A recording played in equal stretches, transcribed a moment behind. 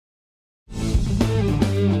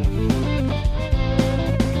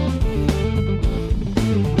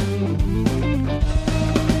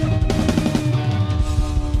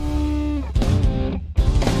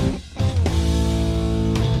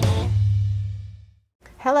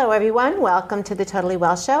Hello everyone, welcome to the Totally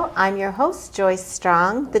Well Show. I'm your host, Joyce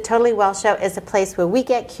Strong. The Totally Well Show is a place where we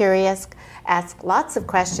get curious, ask lots of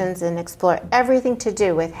questions, and explore everything to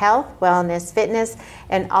do with health, wellness, fitness,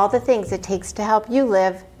 and all the things it takes to help you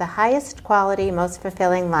live the highest quality, most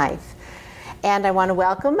fulfilling life. And I want to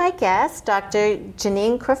welcome my guest, Dr.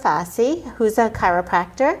 Janine Krafasi, who's a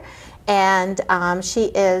chiropractor, and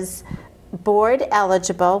she is board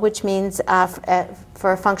eligible, which means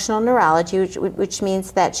for functional neurology, which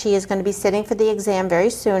means that she is going to be sitting for the exam very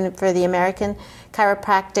soon for the American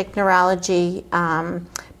Chiropractic Neurology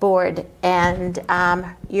Board. And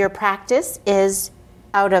your practice is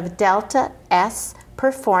out of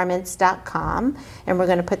deltasperformance.com, and we're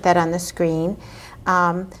going to put that on the screen.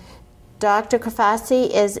 Dr.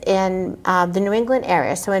 Krafasi is in the New England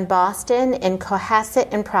area, so in Boston, in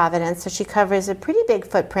Cohasset, and Providence, so she covers a pretty big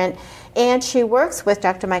footprint, and she works with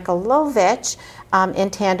Dr. Michael Lovich in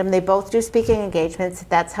tandem. They both do speaking engagements.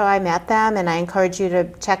 That's how I met them, and I encourage you to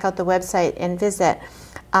check out the website and visit.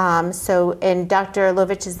 And Dr.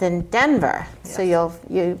 Lovich is in Denver, yes. So you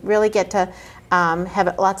really get to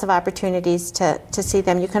have lots of opportunities to see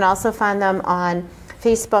them. You can also find them on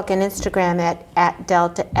Facebook and Instagram at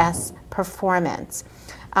Delta S Performance.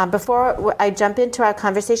 Before I jump into our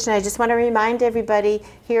conversation, I just want to remind everybody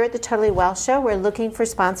here at the Totally Well Show, we're looking for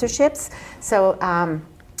sponsorships. So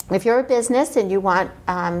if you're a business and you want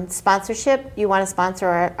sponsorship, you want to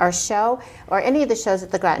sponsor our show or any of the shows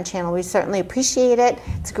at the Groton Channel, we certainly appreciate it.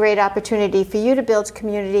 It's a great opportunity for you to build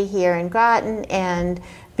community here in Groton and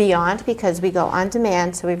beyond, because we go on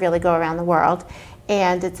demand, so we really go around the world.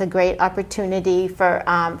 And it's a great opportunity for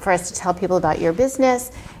us to tell people about your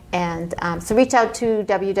business. And so reach out to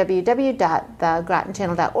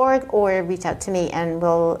www.thegrotonchannel.org or reach out to me and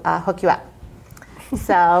we'll hook you up.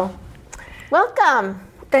 So, welcome.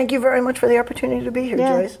 Thank you very much for the opportunity to be here,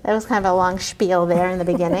 Joyce. That was kind of a long spiel there in the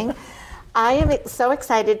beginning. I am so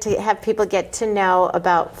excited to have people get to know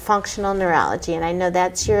about functional neurology, and I know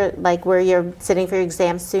that's where you're sitting for your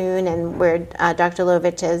exam soon and where Dr.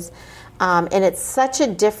 Lovich is. And it's such a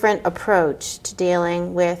different approach to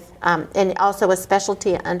dealing with, and also a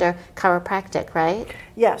specialty under chiropractic, right?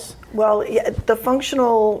 Yes. Well, the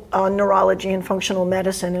functional neurology and functional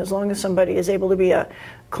medicine, as long as somebody is able to be a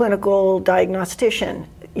clinical diagnostician,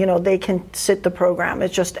 they can sit the program.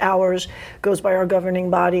 It's just ours goes by our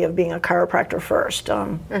governing body of being a chiropractor first.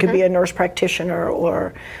 Could be a nurse practitioner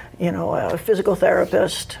or, a physical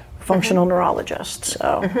therapist, functional neurologists.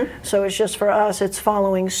 So it's just for us, it's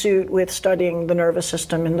following suit with studying the nervous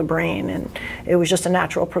system in the brain, and it was just a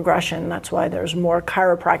natural progression. That's why there's more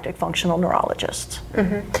chiropractic functional neurologists.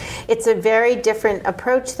 It's a very different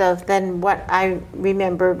approach, though, than what I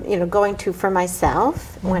remember, going to for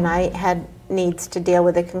myself when I had needs to deal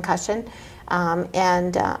with a concussion.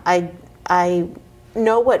 I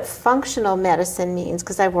know what functional medicine means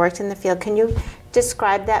because I've worked in the field. Can you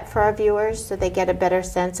describe that for our viewers so they get a better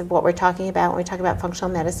sense of what we're talking about when we talk about functional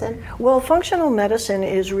medicine? Well, functional medicine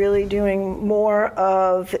is really doing more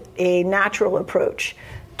of a natural approach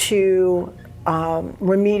to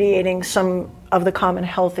remediating some of the common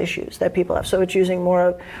health issues that people have. So it's using more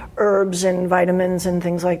of herbs and vitamins and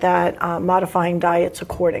things like that, modifying diets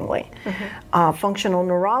accordingly. Functional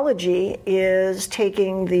neurology is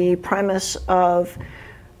taking the premise of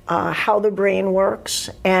how the brain works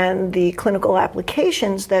and the clinical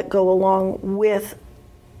applications that go along with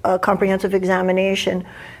a comprehensive examination,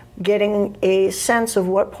 getting a sense of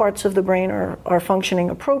what parts of the brain are functioning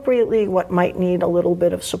appropriately, what might need a little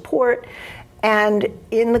bit of support. And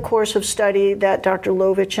in the course of study that Dr.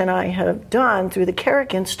 Lovich and I have done through the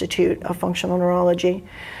Carrick Institute of Functional Neurology,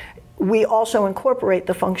 we also incorporate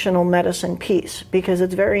the functional medicine piece because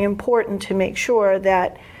it's very important to make sure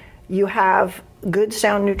that you have good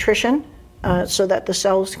sound nutrition so that the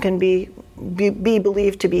cells can be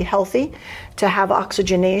believed to be healthy, to have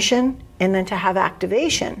oxygenation, and then to have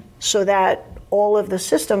activation so that all of the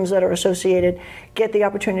systems that are associated get the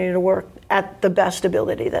opportunity to work at the best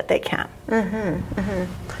ability that they can.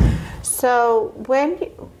 So when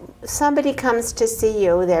somebody comes to see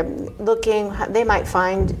you, they might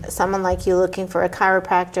find someone like you looking for a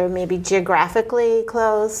chiropractor, maybe geographically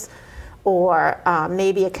close, or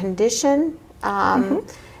maybe a condition.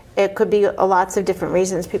 It could be lots of different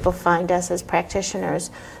reasons people find us as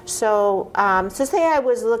practitioners. So say I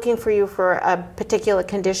was looking for you for a particular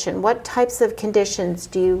condition. What types of conditions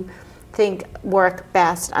do you think work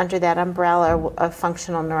best under that umbrella of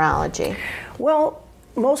functional neurology? Well,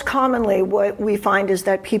 most commonly what we find is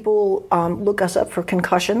that people look us up for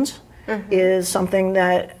concussions. Is something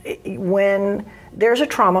that when there's a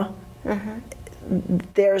trauma,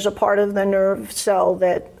 there's a part of the nerve cell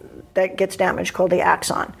that that gets damaged called the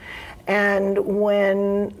axon. And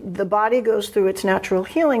when the body goes through its natural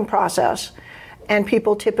healing process, and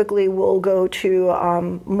people typically will go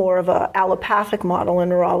to more of an allopathic model, a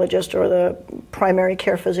neurologist or the primary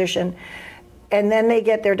care physician, and then they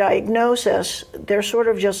get their diagnosis, they're sort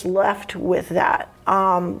of just left with that.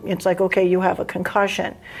 It's like, okay, you have a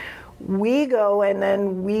concussion. We go and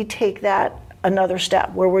then we take that another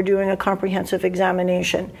step where we're doing a comprehensive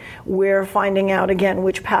examination. We're finding out, again,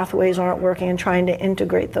 which pathways aren't working and trying to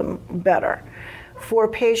integrate them better. For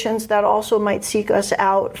patients that also might seek us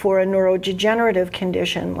out for a neurodegenerative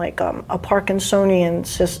condition like a Parkinsonian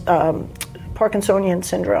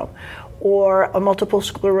syndrome or a multiple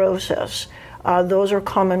sclerosis, those are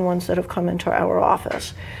common ones that have come into our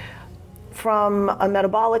office. From a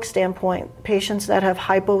metabolic standpoint, patients that have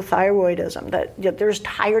hypothyroidism, that they're just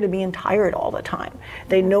tired of being tired all the time.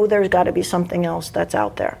 They know there's got to be something else that's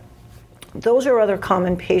out there. Those are other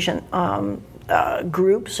common patient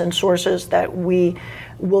groups and sources that we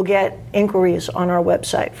will get inquiries on our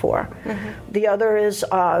website for. Mm-hmm. The other is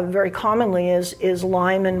very commonly is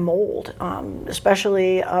Lyme and mold,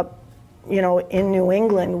 especially in New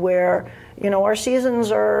England where our seasons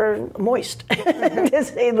are moist, to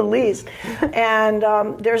say the least. And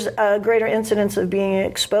there's a greater incidence of being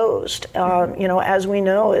exposed. As we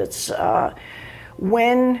know, it's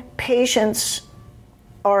when patients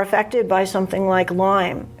are affected by something like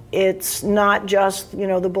Lyme, it's not just,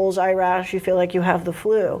 the bullseye rash, you feel like you have the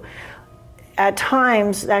flu. At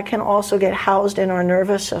times, that can also get housed in our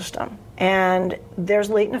nervous system. And there's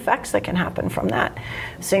latent effects that can happen from that.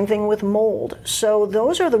 Same thing with mold. So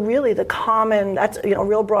those are really the common, that's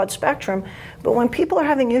real broad spectrum. But when people are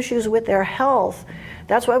having issues with their health,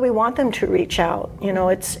 that's why we want them to reach out.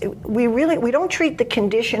 We don't treat the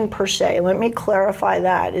condition per se. Let me clarify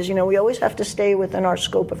that. We always have to stay within our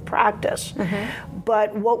scope of practice. Mm-hmm.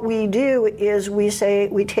 But what we do is we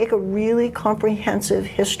take a really comprehensive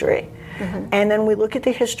history. Mm-hmm. And then we look at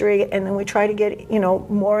the history and then we try to get,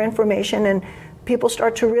 more information, and people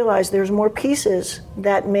start to realize there's more pieces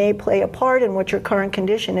that may play a part in what your current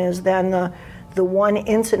condition is than the one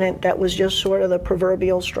incident that was just sort of the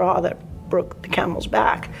proverbial straw that broke the camel's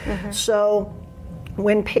back. Mm-hmm. So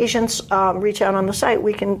when patients reach out on the site,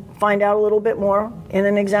 we can find out a little bit more in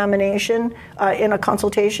an examination, in a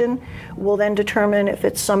consultation. We'll then determine if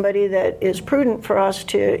it's somebody that is prudent for us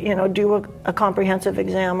to, do a comprehensive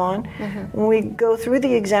exam on. Mm-hmm. When we go through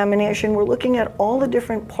the examination, we're looking at all the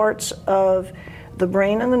different parts of the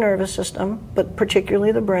brain and the nervous system, but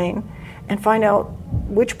particularly the brain, and find out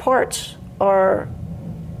which parts are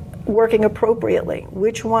working appropriately,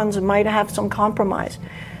 which ones might have some compromise.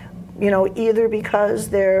 Either because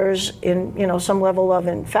there's some level of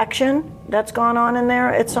infection that's gone on in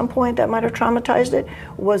there at some point that might have traumatized it.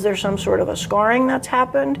 Was there some sort of a scarring that's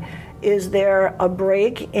happened? Is there a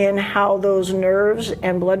break in how those nerves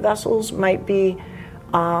and blood vessels might be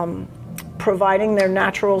providing their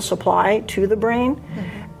natural supply to the brain?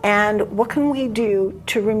 Mm-hmm. And what can we do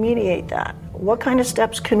to remediate that? What kind of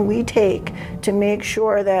steps can we take to make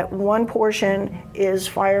sure that one portion is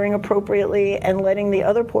firing appropriately and letting the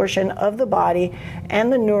other portion of the body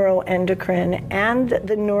and the neuroendocrine and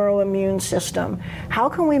the neuroimmune system, how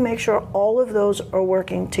can we make sure all of those are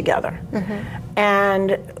working together? Mm-hmm.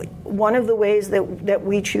 And one of the ways that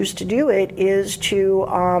we choose to do it is to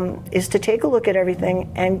take a look at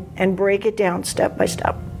everything and break it down step by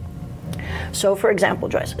step. So for example,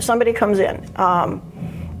 Joyce, somebody comes in,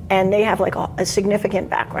 and they have like a significant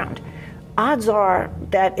background. Odds are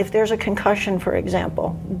that if there's a concussion, for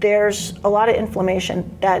example, there's a lot of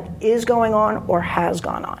inflammation that is going on or has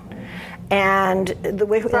gone on. And the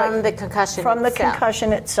way the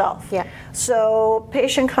concussion itself. Yeah. So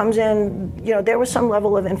patient comes in, there was some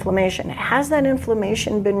level of inflammation. Has that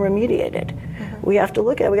inflammation been remediated? Mm-hmm. We have to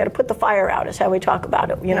look at it. We got to put the fire out is how we talk about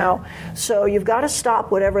it, know. So you've got to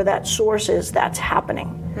stop whatever that source is that's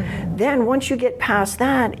happening. Mm-hmm. Then once you get past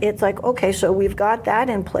that, it's like, okay, so we've got that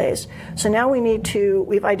in place. So now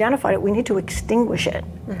we've identified it, we need to extinguish it,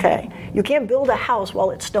 mm-hmm. Okay? You can't build a house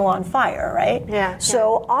while it's still on fire, right? Yeah.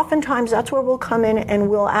 So oftentimes that's where we'll come in and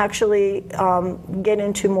we'll actually get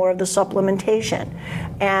into more of the supplementation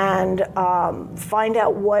and find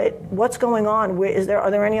out what's going on.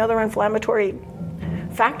 Are there any other inflammatory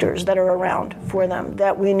factors that are around for them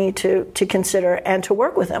that we need to consider and to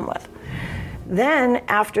work with them with? Then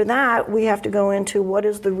after that, we have to go into what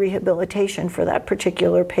is the rehabilitation for that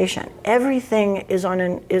particular patient. Everything is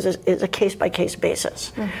is a case-by-case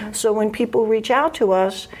basis. Mm-hmm. So when people reach out to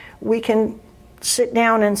us, we can sit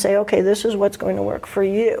down and say, okay, this is what's going to work for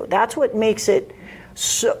you. That's what makes it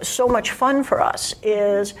so much fun for us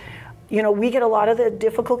is, we get a lot of the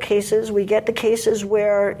difficult cases. We get the cases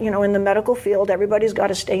where, in the medical field, everybody's got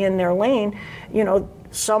to stay in their lane.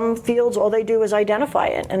 Some fields, all they do is identify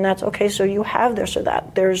it, and that's okay, so you have this or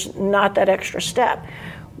that. There's not that extra step.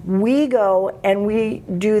 We go and we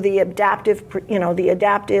do the adaptive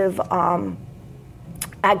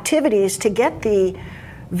activities to get the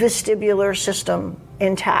vestibular system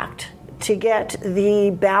intact, to get the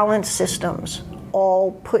balance systems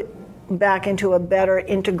all put back into a better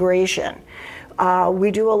integration. We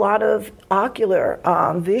do a lot of ocular,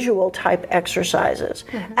 visual type exercises,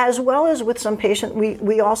 as well as with some patients,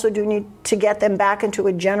 we also do need to get them back into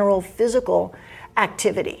a general physical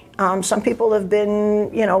activity. Some people have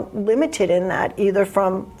been, limited in that, either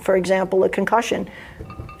from, for example, a concussion,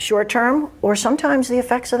 short term, or sometimes the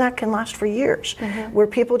effects of that can last for years, where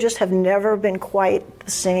people just have never been quite the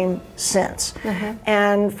same since.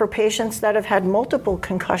 And for patients that have had multiple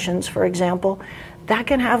concussions, for example, that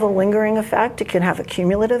can have a lingering effect, it can have a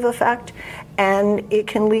cumulative effect, and it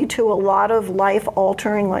can lead to a lot of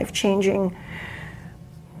life-altering, life-changing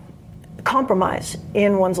compromise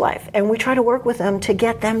in one's life. And we try to work with them to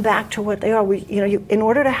get them back to what they are. In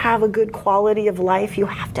order to have a good quality of life, you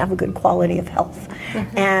have to have a good quality of health.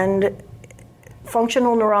 And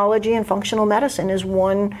functional neurology and functional medicine is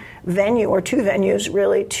one venue, or two venues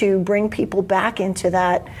really, to bring people back into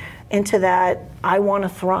that I want to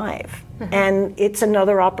thrive. And it's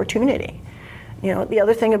another opportunity. The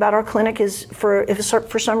other thing about our clinic is if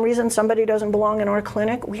for some reason somebody doesn't belong in our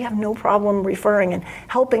clinic, we have no problem referring and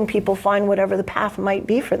helping people find whatever the path might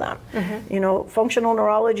be for them. Functional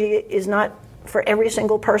neurology is not for every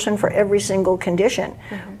single person, for every single condition,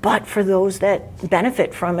 but for those that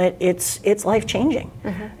benefit from it, it's life-changing.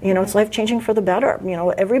 It's life-changing for the better.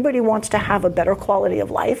 Everybody wants to have a better quality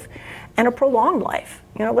of life and a prolonged life.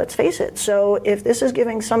 Let's face it. So if this is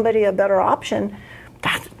giving somebody a better option,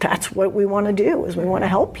 that's what we want to do, is we want to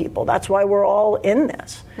help people. That's why we're all in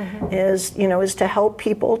this, is to help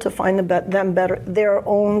people to find their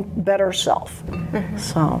own better self.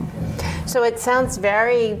 So it sounds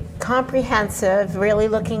very comprehensive, really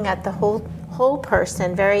looking at the whole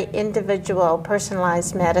person, very individual,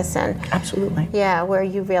 personalized medicine. Absolutely. Yeah, where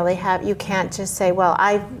you really you can't just say, well,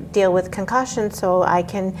 I deal with concussion, so I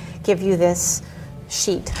can give you this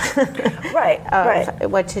sheet right.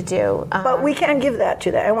 what to do. But we can give that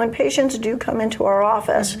to them. And when patients do come into our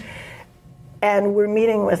office and we're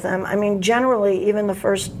meeting with them, generally, even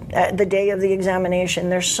the day of the examination,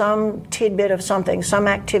 there's some tidbit of something, some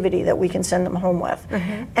activity that we can send them home with.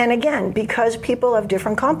 And again, because people have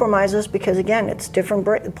different compromises, because again, it's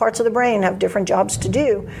different parts of the brain have different jobs to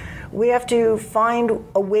do, we have to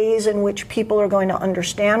find ways in which people are going to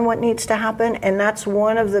understand what needs to happen. And that's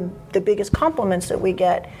one of the biggest compliments that we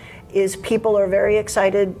get, is people are very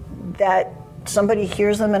excited that somebody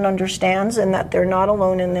hears them and understands, and that they're not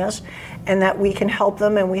alone in this, and that we can help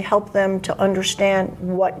them, and we help them to understand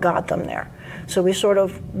what got them there. So we sort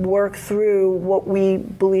of work through what we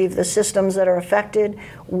believe the systems that are affected,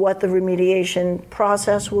 what the remediation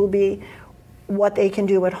process will be, what they can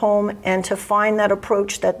do at home, and to find that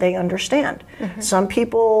approach that they understand. Some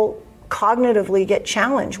people cognitively get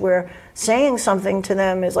challenged, where saying something to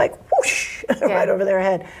them is like whoosh right over their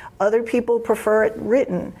head. Other people prefer it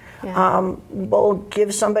written. We'll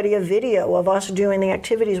give somebody a video of us doing the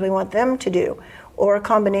activities we want them to do, or a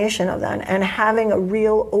combination of that, and having a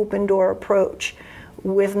real open door approach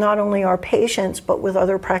with not only our patients but with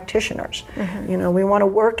other practitioners. We want to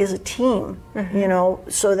work as a team,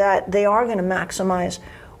 so that they are going to maximize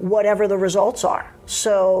whatever the results are.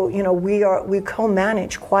 So, we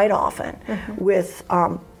co-manage quite often with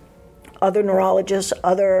other neurologists,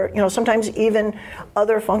 sometimes even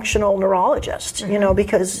other functional neurologists,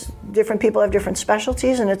 because different people have different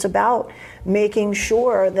specialties, and it's about making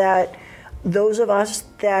sure that those of us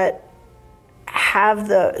that have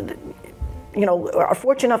are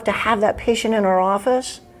fortunate enough to have that patient in our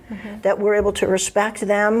office, that we're able to respect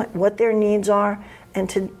them, what their needs are, and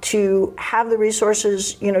to have the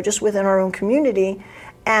resources, just within our own community,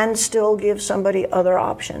 and still give somebody other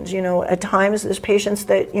options. At times there's patients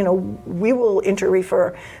that, we will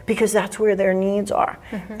inter-refer because that's where their needs are.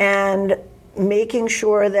 And making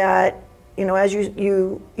sure that, as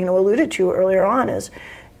you alluded to earlier on, is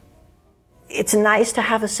it's nice to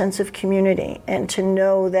have a sense of community and to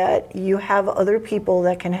know that you have other people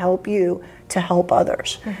that can help you to help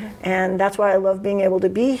others. And that's why I love being able to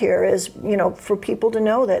be here, is, for people to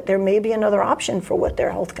know that there may be another option for what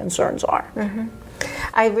their health concerns are.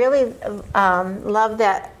 I really love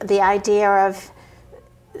the idea of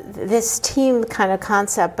this team kind of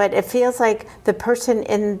concept, but it feels like the person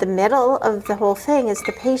in the middle of the whole thing is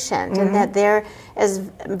the patient, and that they're as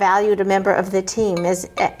valued a member of the team as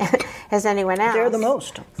anyone else. They're the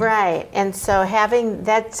most. Right, and so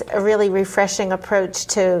that's a really refreshing approach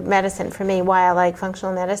to medicine for me. Why I like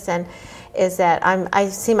functional medicine is that I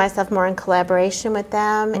see myself more in collaboration with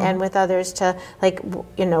them and with others to, like,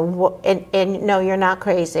 and no, you're not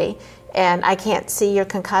crazy. And I can't see your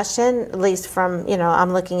concussion, at least from,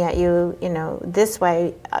 I'm looking at you, this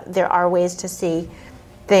way. There are ways to see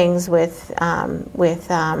things with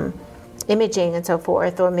imaging and so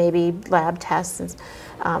forth, or maybe lab tests.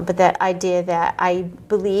 But that idea that I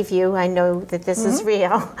believe you, I know that this is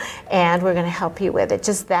real, and we're going to help you with it.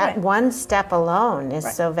 Just that one step alone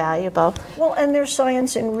is so valuable. Well, and there's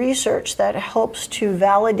science and research that helps to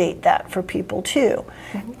validate that for people too,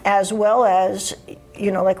 as well as,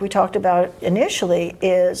 like we talked about initially,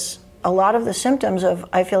 is a lot of the symptoms of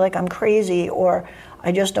I feel like I'm crazy or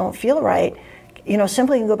I just don't feel right,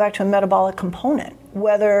 simply can go back to a metabolic component,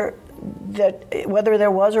 whether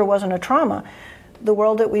there was or wasn't a trauma. The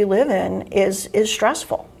world that we live in is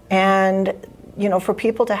stressful, and for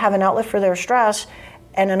people to have an outlet for their stress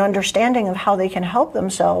and an understanding of how they can help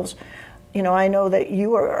themselves. I know that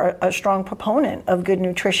you are a strong proponent of good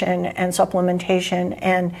nutrition and supplementation,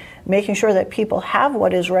 and making sure that people have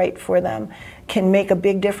what is right for them can make a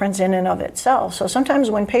big difference in and of itself. So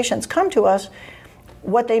sometimes when patients come to us,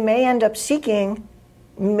 what they may end up seeking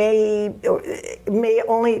may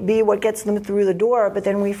only be what gets them through the door, but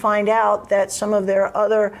then we find out that some of their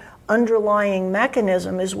other underlying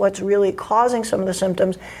mechanism is what's really causing some of the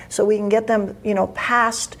symptoms, so we can get them,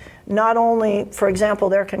 past not only, for example,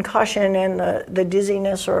 their concussion and the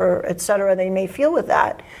dizziness or et cetera they may feel with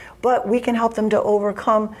that, but we can help them to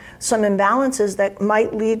overcome some imbalances that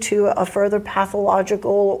might lead to a further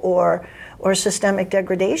pathological or systemic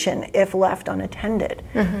degradation if left unattended.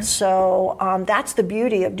 So that's the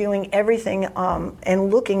beauty of doing everything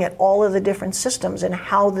and looking at all of the different systems and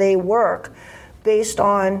how they work based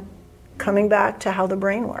on coming back to how the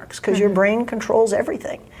brain works, because your brain controls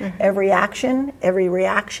everything. Every action, every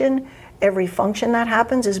reaction, every function that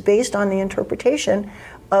happens is based on the interpretation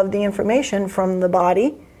of the information from the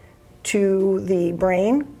body to the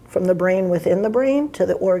brain, from the brain within the brain to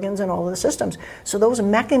the organs and all of the systems. So those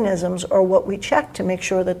mechanisms are what we check to make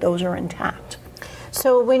sure that those are intact.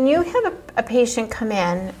 So when you have a patient come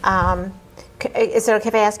in, is it okay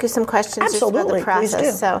if I ask you some questions? Absolutely, just about the process?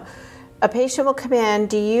 please do. So a patient will come in.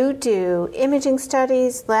 Do you do imaging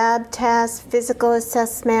studies, lab tests, physical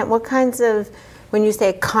assessment? What kinds of, when you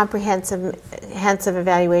say comprehensive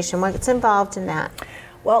evaluation, what's involved in that?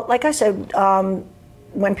 Well, like I said,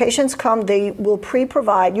 when patients come, they will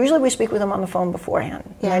pre-provide, usually we speak with them on the phone beforehand,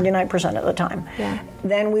 99% of the time.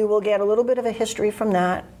 Then we will get a little bit of a history from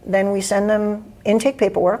that. Then we send them intake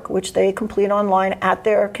paperwork, which they complete online at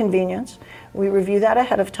their convenience. We review that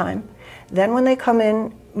ahead of time. Then when they come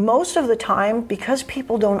in, most of the time, because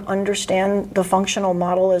people don't understand the functional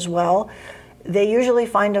model as well, they usually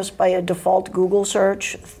find us by a default Google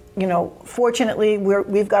search. Fortunately,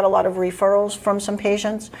 we've got a lot of referrals from some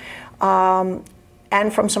patients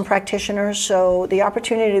and from some practitioners. So the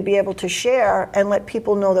opportunity to be able to share and let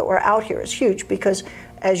people know that we're out here is huge, because,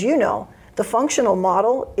 as you know, the functional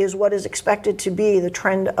model is what is expected to be the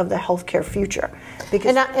trend of the healthcare future.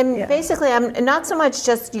 Because, basically, I'm not so much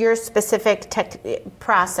just your specific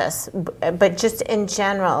process, but just in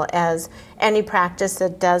general, as any practice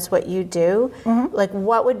that does what you do, like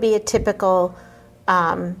what would be a typical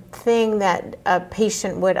thing that a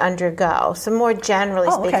patient would undergo? So more generally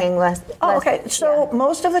speaking, less. So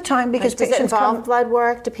most of the time, because does patients it involve come, blood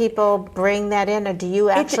work? Do people bring that in, or do you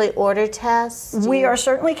actually order tests? We are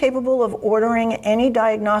certainly capable of ordering any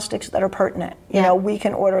diagnostics that are pertinent. We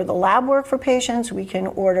can order the lab work for patients. We can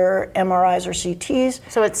order MRIs or CTs.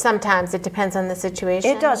 So it depends on the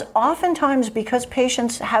situation? It does. Oftentimes, because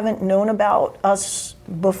patients haven't known about us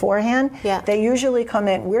beforehand, they usually come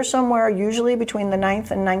in. We're somewhere usually between the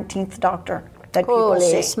 9th and 19th doctor that people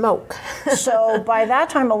see. Holy smoke. So by that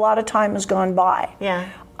time, a lot of time has gone by.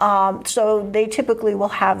 So they typically will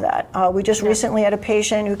have that. We just recently had a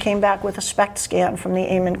patient who came back with a SPECT scan from the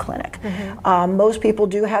Amen Clinic. Most people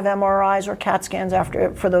do have MRIs or CAT scans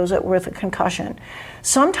for those that with a concussion.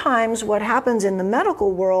 Sometimes what happens in the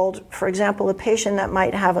medical world, for example, a patient that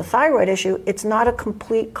might have a thyroid issue, it's not a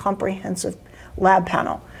complete comprehensive lab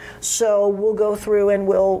panel. So we'll go through and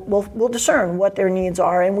we'll discern what their needs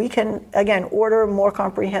are, and we can again order more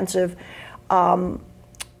comprehensive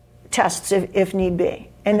tests if need be.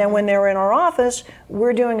 And then when they're in our office,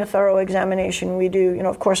 we're doing a thorough examination. We do,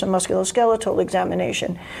 of course, a musculoskeletal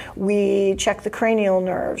examination. We check the cranial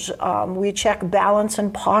nerves. We check balance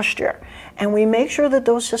and posture. And we make sure that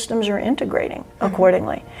those systems are integrating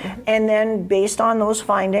accordingly. And then based on those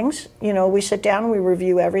findings, we sit down, we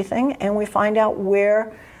review everything, and we find out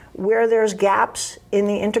where there's gaps in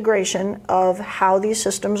the integration of how these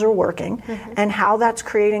systems are working and how that's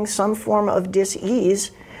creating some form of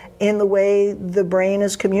dis-ease in the way the brain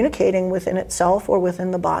is communicating within itself or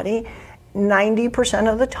within the body.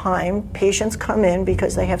 90% of the time, patients come in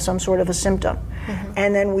because they have some sort of a symptom.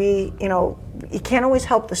 And then you can't always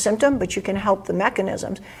help the symptom, but you can help the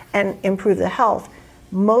mechanisms and improve the health.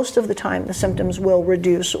 Most of the time, the symptoms will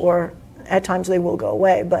reduce, or at times they will go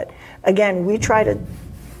away. But again, we try to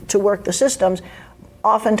work the systems.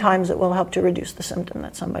 Oftentimes it will help to reduce the symptom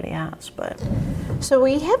that somebody has. So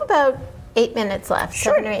we have about 8 minutes left,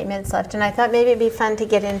 Sure. 7 or 8 minutes left, and I thought maybe it'd be fun to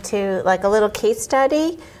get into like a little case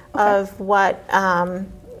study of what.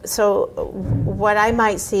 So what I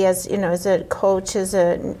might see as as a coach, as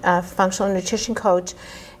a functional nutrition coach,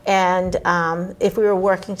 and if we were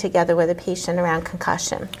working together with a patient around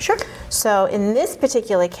concussion. Sure. So in this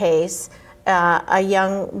particular case, a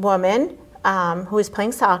young woman who was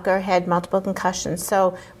playing soccer had multiple concussions.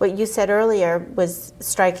 So what you said earlier was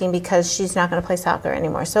striking because she's not going to play soccer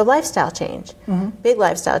anymore. So lifestyle change, big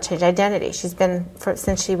lifestyle change, identity. She's been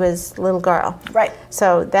since she was a little girl. Right.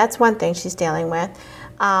 So that's one thing she's dealing with.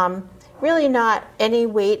 Really not any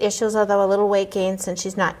weight issues, although a little weight gain since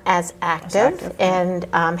she's not as active and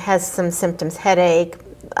has some symptoms, headache,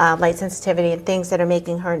 light sensitivity, and things that are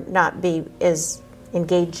making her not be as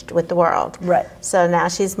engaged with the world. Right. So now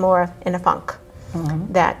she's more in a funk,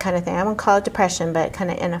 that kind of thing. I won't call it depression, but kind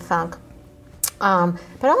of in a funk. But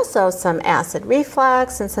also some acid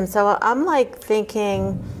reflux and so I'm like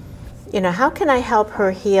thinking, how can I help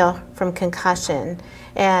her heal from concussion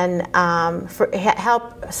and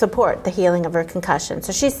help support the healing of her concussion?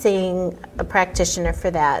 So she's seeing a practitioner for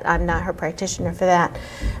that. I'm not her practitioner for that.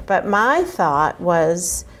 But my thought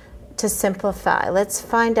was to simplify. Let's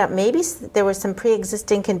find out, maybe there was some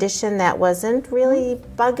pre-existing condition that wasn't really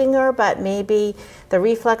bugging her, but maybe the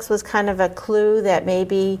reflux was kind of a clue that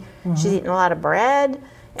maybe she's eating a lot of bread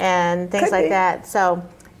and things Could like be. that. So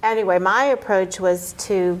anyway, my approach was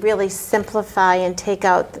to really simplify and take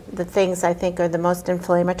out the things I think are the most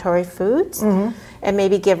inflammatory foods and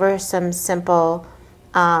maybe give her some simple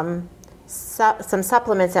some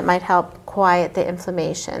supplements that might help quiet the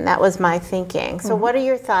inflammation. That was my thinking. So what are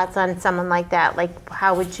your thoughts on someone like that? Like,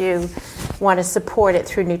 how would you want to support it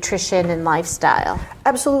through nutrition and lifestyle?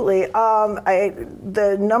 Absolutely.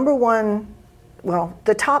 The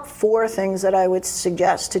top 4 things that I would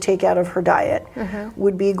suggest to take out of her diet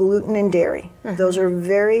would be gluten and dairy. Those are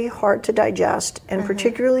very hard to digest, and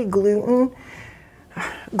particularly gluten.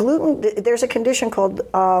 There's a condition called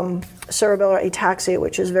cerebellar ataxia,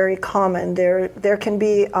 which is very common. There can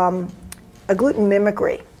be a gluten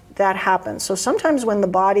mimicry that happens. So sometimes when the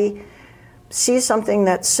body sees something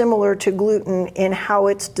that's similar to gluten in how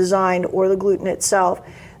it's designed or the gluten itself,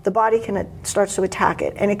 the body starts to attack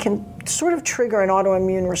it, and it can sort of trigger an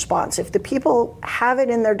autoimmune response. If the people have it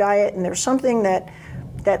in their diet and there's something that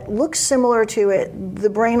looks similar to it, the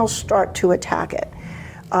brain will start to attack it.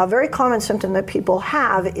 A very common symptom that people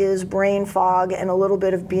have is brain fog and a little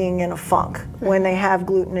bit of being in a funk when they have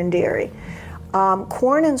gluten and dairy.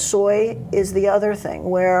 Corn and soy is the other thing,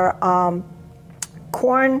 where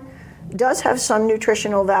corn does have some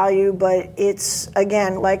nutritional value, but it's,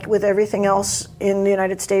 again, like with everything else in the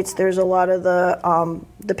United States, there's a lot of the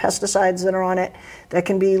pesticides that are on it that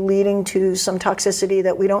can be leading to some toxicity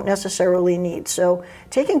that we don't necessarily need. So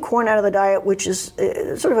taking corn out of the diet, which is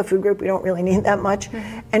sort of a food group we don't really need that much,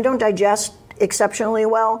 and don't digest exceptionally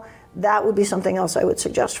well, that would be something else I would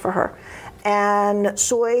suggest for her. And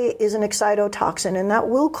soy is an excitotoxin, and that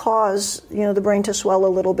will cause the brain to swell a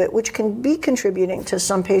little bit, which can be contributing to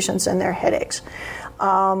some patients and their headaches.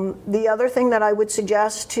 The other thing that I would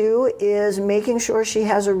suggest too is making sure she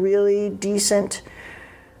has a really decent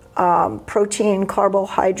protein,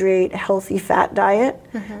 carbohydrate, healthy fat diet,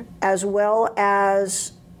 as well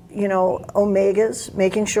as omegas,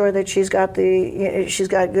 making sure that she's got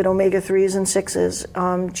good omega-3s and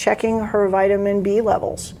 6s. Checking her vitamin B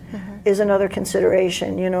levels is another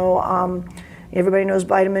consideration. Everybody knows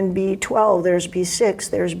vitamin B12, there's B6,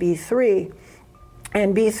 there's B3.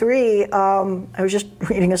 And B3, I was just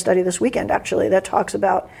reading a study this weekend, actually, that talks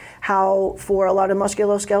about how for a lot of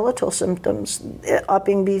musculoskeletal symptoms,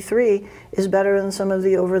 upping B3 is better than some of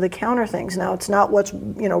the over-the-counter things. Now, it's not what's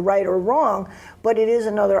right or wrong, but it is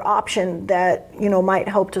another option that might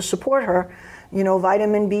help to support her.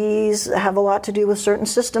 Vitamin Bs have a lot to do with certain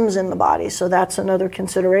systems in the body, so that's another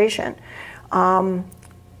consideration.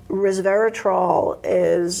 Resveratrol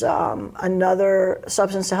is another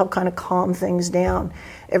substance to help kind of calm things down.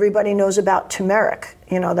 Everybody knows about turmeric,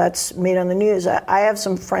 that's made on the news. I have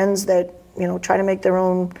some friends that, try to make their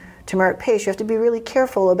own turmeric paste. You have to be really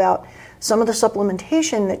careful about some of the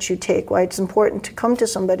supplementation that you take, why it's important to come to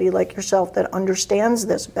somebody like yourself that understands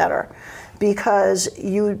this better. Because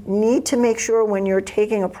you need to make sure when you're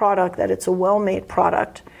taking a product that it's a well-made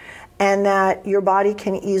product and that your body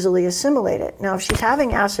can easily assimilate it. Now, if she's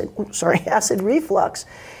having acid reflux,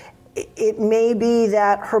 it may be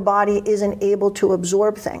that her body isn't able to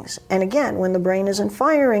absorb things. And again, when the brain isn't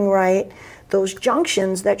firing right, those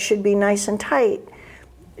junctions that should be nice and tight,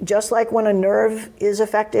 just like when a nerve is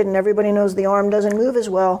affected and everybody knows the arm doesn't move as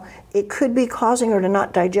well, it could be causing her to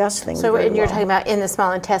not digest things So very you're well. talking about in the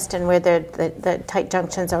small intestine where the tight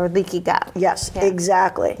junctions or leaky gut. Yes,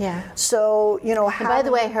 exactly. Yeah. So, And by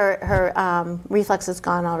the way, her reflux is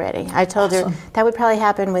gone already. I told her that would probably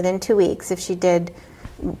happen within 2 weeks if she did,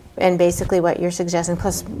 and basically what you're suggesting,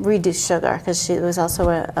 plus reduce sugar, because it was also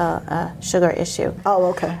a sugar issue. Oh,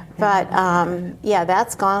 okay. But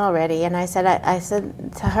that's gone already. And I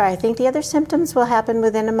said to her, I think the other symptoms will happen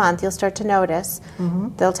within a month. You'll start to notice.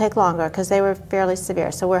 Mm-hmm. They'll take longer because they were fairly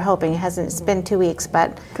severe. So we're hoping it's been 2 weeks,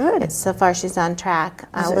 but good. So far she's on track.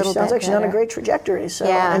 Sounds like she's on a great trajectory. So,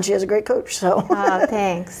 and she has a great coach. So. Oh,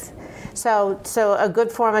 thanks. So a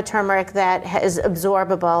good form of turmeric that is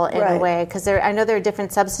absorbable in a way, because I know there are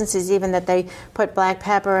different substances even that they put black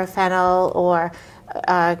pepper or fennel or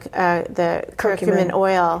the curcumin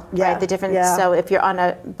oil, right? The different. Yeah. So if you're on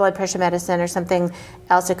a blood pressure medicine or something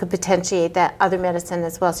else, it could potentiate that other medicine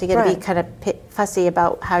as well. So you got to be kind of fussy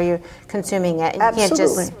about how you're consuming it. And you can't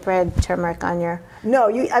just spread turmeric on your. No,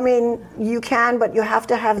 you can, but you have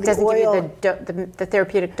to have the oil. It doesn't give you the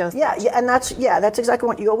therapeutic dose. Yeah, and that's exactly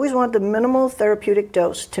what you always want, the minimal therapeutic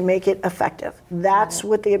dose to make it effective. That's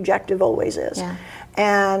what the objective always is. Yeah.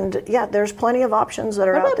 And there's plenty of options that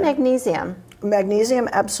are out there. What about magnesium? Magnesium,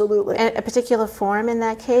 absolutely. And a particular form in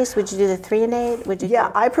that case? Would you do the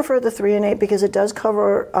 3-in-8? I prefer the 3-in-8 because it does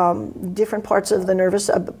cover different parts of the nervous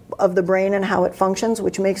of the brain and how it functions,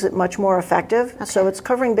 which makes it much more effective. Okay. So it's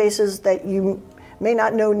covering bases that you may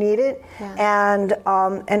not know need it, and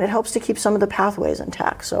it helps to keep some of the pathways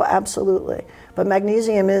intact. So absolutely, but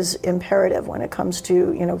magnesium is imperative when it comes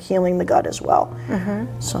to healing the gut as well.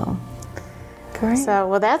 Mm-hmm. So, great.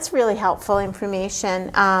 So that's really helpful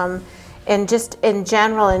information. And just in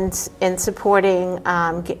general, in supporting,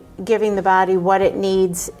 giving the body what it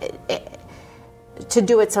needs to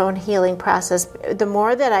do its own healing process. The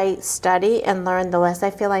more that I study and learn, the less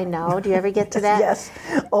I feel I know. Do you ever get to that? Yes,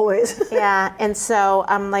 always. Yeah, and so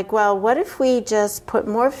I'm like, well, what if we just put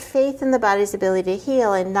more faith in the body's ability to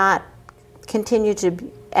heal and not continue to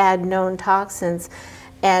add known toxins?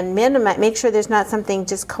 And make sure there's not something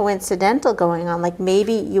just coincidental going on. Like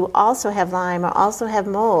maybe you also have Lyme or also have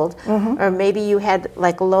mold, or maybe you had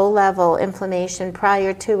like low-level inflammation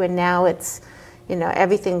prior to, and now it's,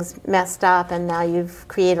 everything's messed up, and now you've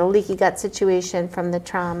created a leaky gut situation from the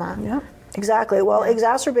trauma. Yeah, exactly. Well,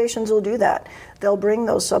 exacerbations will do that. They'll bring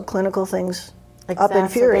those subclinical things up in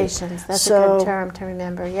fury. That's a good term to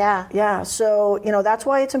remember, yeah. Yeah, so, that's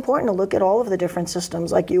why it's important to look at all of the different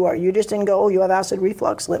systems like you are. You just didn't go, you have acid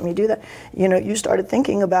reflux, let me do that. You started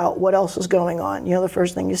thinking about what else is going on. The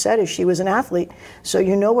first thing you said is she was an athlete, so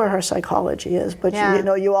you know where her psychology is. But,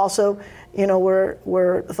 you also,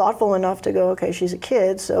 were thoughtful enough to go, okay, she's a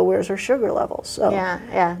kid, so where's her sugar levels? So.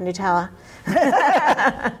 Yeah, Nutella.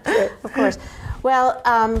 Of course. Well,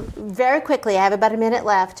 very quickly, I have about a minute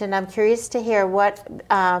left, and I'm curious to hear what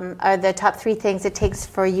are the top 3 things it takes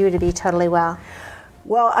for you to be totally well.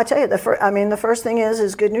 Well, I tell you, the first thing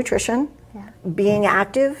is good nutrition, being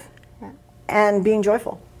active, and being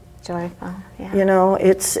joyful. Joyful, yeah.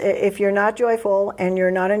 It's if you're not joyful and you're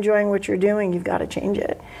not enjoying what you're doing, you've got to change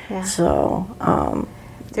it. Yeah. So.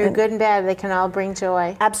 Through good and bad, they can all bring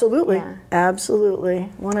joy. Absolutely. Yeah. Absolutely.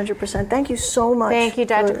 100%. Thank you so much. Thank you,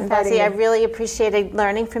 Dr. Kafasi. I really appreciated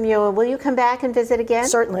learning from you. Will you come back and visit again?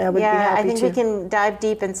 Certainly, I would be happy to. I think we can dive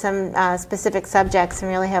deep in some specific subjects and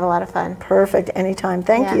really have a lot of fun. Perfect. Anytime.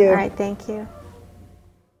 Thank you. All right. Thank you.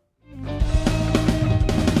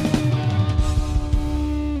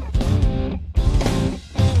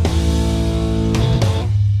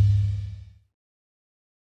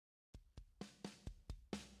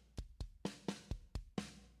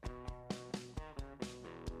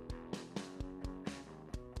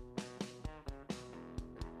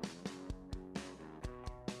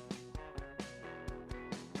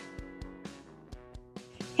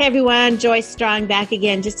 Hey everyone, Joyce Strong back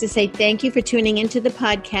again just to say thank you for tuning into the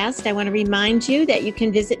podcast. I want to remind you that you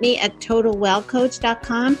can visit me at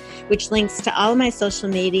totalwellcoach.com, which links to all of my social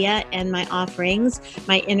media and my offerings,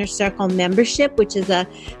 my Inner Circle membership, which is an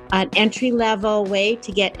entry-level way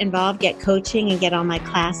to get involved, get coaching, and get all my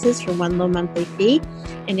classes for one low monthly fee.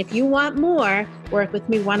 And if you want more, work with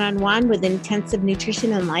me one-on-one with intensive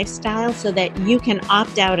nutrition and lifestyle so that you can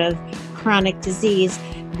opt out of chronic disease,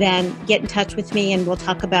 then get in touch with me and we'll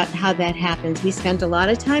talk about how that happens. We spend a lot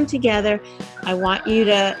of time together. I want you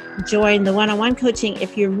to join the one-on-one coaching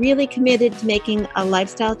if you're really committed to making a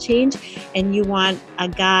lifestyle change and you want a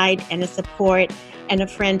guide and a support and a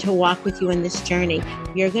friend to walk with you in this journey.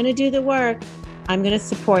 You're going to do the work. I'm going to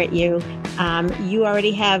support you. You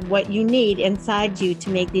already have what you need inside you to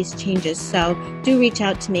make these changes. So do reach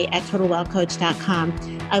out to me at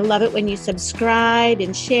totalwellcoach.com. I love it when you subscribe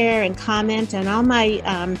and share and comment on all my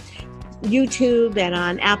YouTube and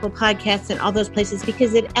on Apple Podcasts and all those places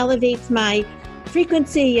because it elevates my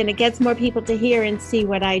frequency and it gets more people to hear and see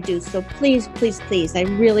what I do. So please, please, please,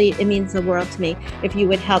 it means the world to me if you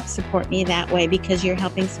would help support me that way because you're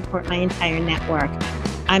helping support my entire network.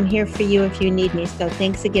 I'm here for you if you need me. So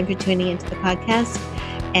thanks again for tuning into the podcast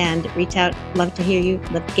and reach out. Love to hear you.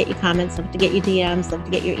 Love to get your comments. Love to get your DMs. Love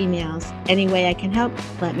to get your emails. Any way I can help,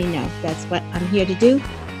 let me know. That's what I'm here to do.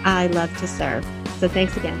 I love to serve. So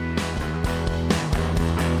thanks again.